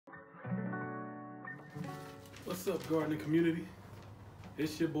What's up, gardening community?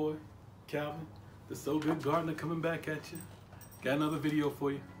 It's your boy, Calvin, the So Good Gardener, coming back at you. Got another video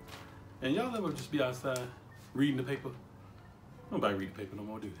for you. And y'all ever just be outside reading the paper? Nobody read the paper no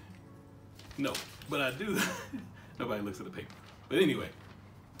more, do they? No, but I do. Nobody looks at the paper. But anyway,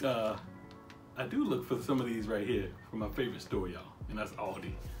 I do look for some of these right here from my favorite store, y'all, and that's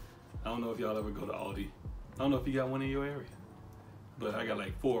ALDI. I don't know if y'all ever go to ALDI. I don't know if you got one in your area, but I got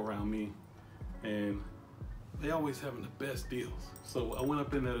like 4 around me, and they always having the best deals. So I went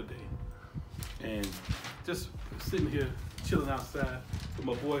up in there today and just sitting here chilling outside with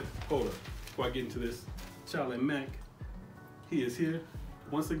my boy. Hold up, before I get into this, Charlie Mack. He is here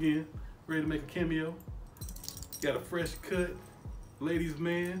once again, ready to make a cameo. Got a fresh cut, ladies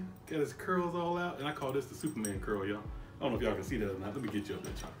man, got his curls all out, and I call this the Superman curl, y'all. I don't know if y'all can see that or not. Let me get you up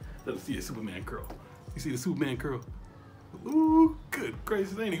there, Charlie. Let me see a Superman curl. You see the Superman curl? Ooh, good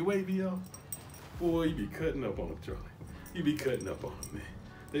gracious, ain't he wavy, y'all? Boy, you be cutting up on him, Charlie. You be cutting up on him, man.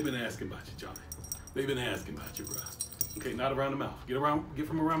 They've been asking about you, Charlie. They've been asking about you, bro. Okay, not around the mouth. Get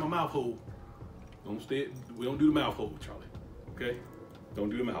from around my mouth hole. We don't do the mouth hole, Charlie. Okay? Don't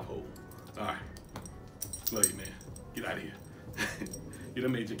do the mouth hole. All right. Love you, man. Get out of here. You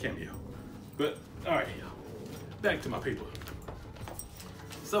done made your cameo. But, all right, y'all. Back to my paper.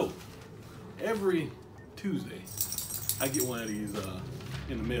 So, every Tuesday, I get one of these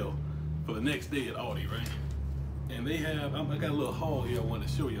in the mail for the next day at ALDI, right? And they have, I got a little haul here I want to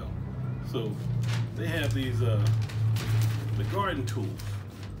show y'all. So, they have these, the garden tools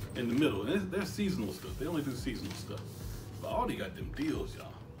in the middle. And they're seasonal stuff. They only do seasonal stuff. But ALDI got them deals,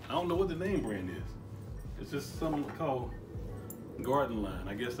 y'all. I don't know what the name brand is. It's just something called Gardenline.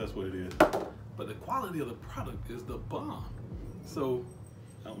 I guess that's what it is. But the quality of the product is the bomb. So,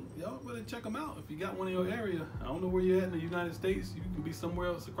 y'all better check them out. If you got one in your area, I don't know where you're at in the United States. You can be somewhere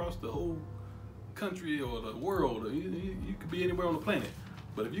else across the whole country or the world. Or you could be anywhere on the planet.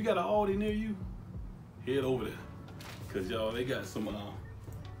 But if you got an ALDI near you, head over there. Cause y'all, they got some,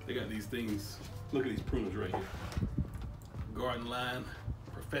 they got these things. Look at these pruners right here. Gardenline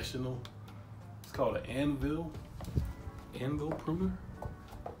Professional. It's called an anvil pruner.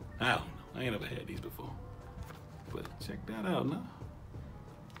 I don't know. I ain't never had these before. But check that out now.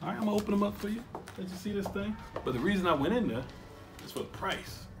 All right, I'm gonna open them up for you. Let you see this thing. But the reason I went in there is for the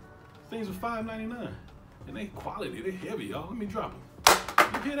price. Things are $5.99, and they quality. They're heavy, y'all. Let me drop them.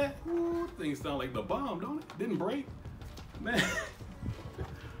 You hear that? Ooh, things sound like the bomb, don't it? Didn't break, man.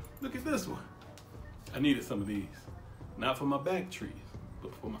 Look at this one. I needed some of these, not for my back trees,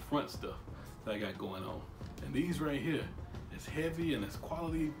 but for my front stuff that I got going on. And these right here, as heavy and as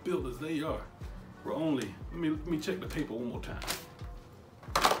quality built as they are, were only. Let me check the paper one more time.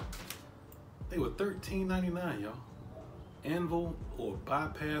 They were $13.99, y'all. Anvil or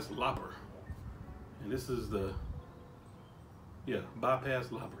bypass lopper. And this is the,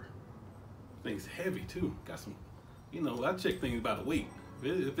 bypass lopper. Thing's heavy too. Got some, I check things by the weight.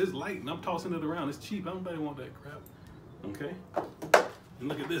 If it's light and I'm tossing it around, it's cheap. Nobody want that crap. Okay? And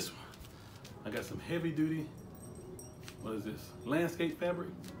look at this one. I got some heavy duty, what is this? Landscape fabric.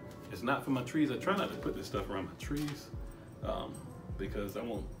 It's not for my trees. I try not to put this stuff around my trees because I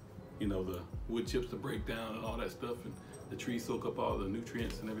want the wood chips to break down and all that stuff, and the trees soak up all the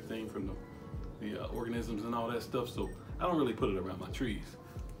nutrients and everything from the organisms and all that stuff. So I don't really put it around my trees,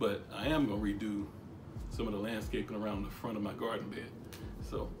 but I am gonna redo some of the landscaping around the front of my garden bed.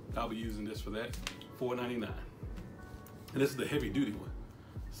 So I'll be using this for that, $4.99. And this is the heavy duty one.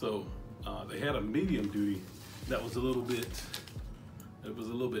 So they had a medium duty that was a little bit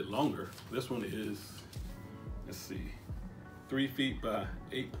longer. This one is, let's see, 3 feet by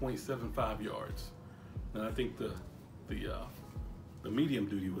 8.75 yards. And I think the medium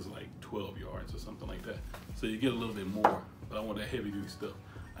duty was like 12 yards or something like that. So you get a little bit more, but I want that heavy duty stuff.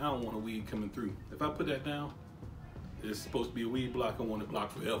 I don't want a weed coming through. If I put that down, it's supposed to be a weed block. I want it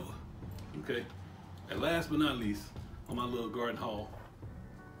blocked forever, okay? And last but not least, on my little garden haul,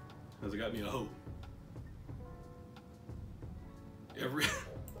 I got me a hoe. Every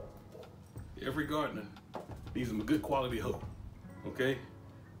gardener needs them a good quality hoe. Okay,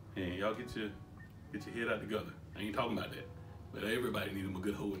 and y'all get your head out together. I ain't talking about that, but everybody needs them a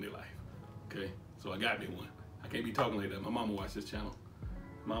good hoe in their life. Okay, so I got me one. I can't be talking like that. My mama watch this channel.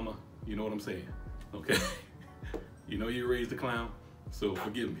 Mama, you know what I'm saying? Okay, you know you raised a clown, so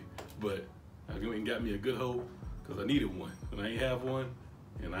forgive me. But I went and got me a good hoe because I needed one, and I ain't have one,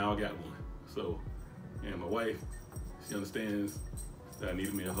 and now I got one. So, and my wife, she understands that I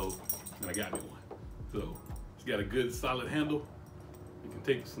needed me a hoe, and I got me one. So it's got a good solid handle. It can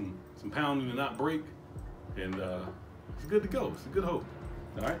take some pounding and not break, and it's good to go. It's a good hoe.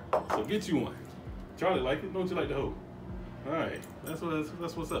 All right, so get you one. Charlie like it. Don't you like the hoe? All right, that's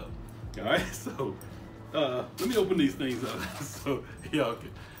what's up. All right, so let me open these things up so y'all can.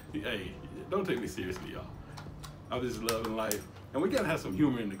 Hey, don't take me seriously, y'all. I'm just loving life, and we gotta have some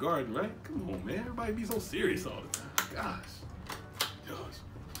humor in the garden, right? Come on, man. Everybody be so serious all the time. Gosh.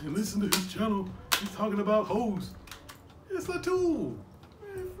 And listen to his channel. He's talking about hoes. It's a tool.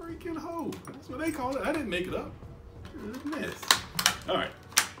 Man, freaking hoe. That's what they call it. I didn't make it up. Goodness. All right.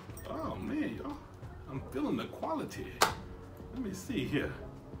 Oh man, y'all. I'm feeling the quality. Let me see here.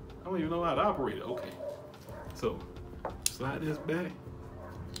 I don't even know how to operate it. Okay. So, slide this back.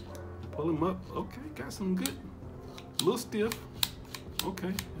 Pull him up. Okay, got some good. A little stiff.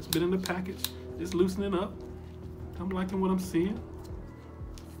 Okay, it's been in the package. It's loosening up. I'm liking what I'm seeing.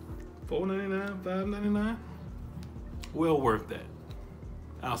 $4.99, $5.99. Well worth that.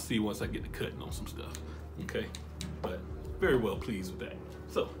 I'll see once I get to cutting on some stuff. Okay, but very well pleased with that.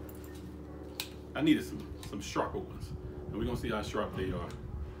 So, I needed some sharper ones. And we're gonna see how sharp they are.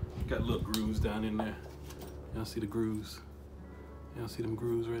 Got little grooves down in there. Y'all see the grooves? Y'all see them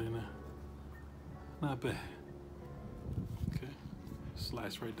grooves right in there? Not bad. Okay,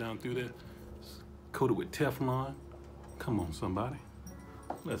 slice right down through there. Coated with Teflon. Come on, somebody.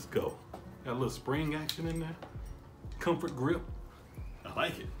 Let's go. Got a little spring action in there. Comfort grip. I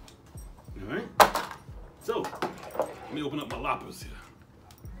like it. All right. So, let me open up my loppers here.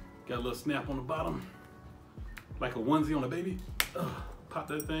 Got a little snap on the bottom. Like a onesie on a baby. Pop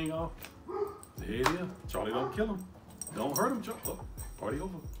that thing off. There it is. Charlie, don't kill him. Don't hurt him, Charlie. Oh, party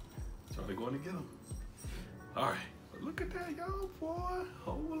over. Charlie going to get him. All right. Look at that, y'all, boy.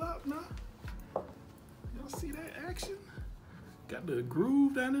 Hold up now. Y'all see that action? Got the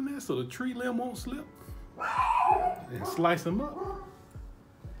groove down in there so the tree limb won't slip. And slice them up.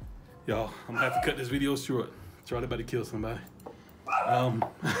 Y'all, I'm gonna have to cut this video short. Charlie about to kill somebody.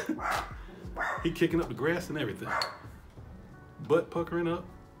 He kicking up the grass and everything. Butt puckering up,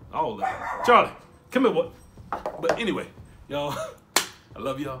 all of it. Charlie, come here, boy. But anyway, y'all, I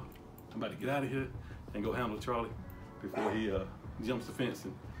love y'all. I'm about to get out of here and go handle Charlie before he jumps the fence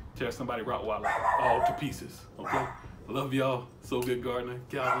and tears somebody Rottweiler all to pieces, okay? I love y'all. So Good Gardener,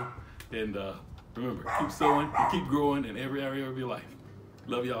 Calvin. And remember, keep sowing and keep growing in every area of your life.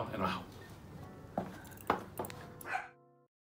 Love y'all, and I'm out.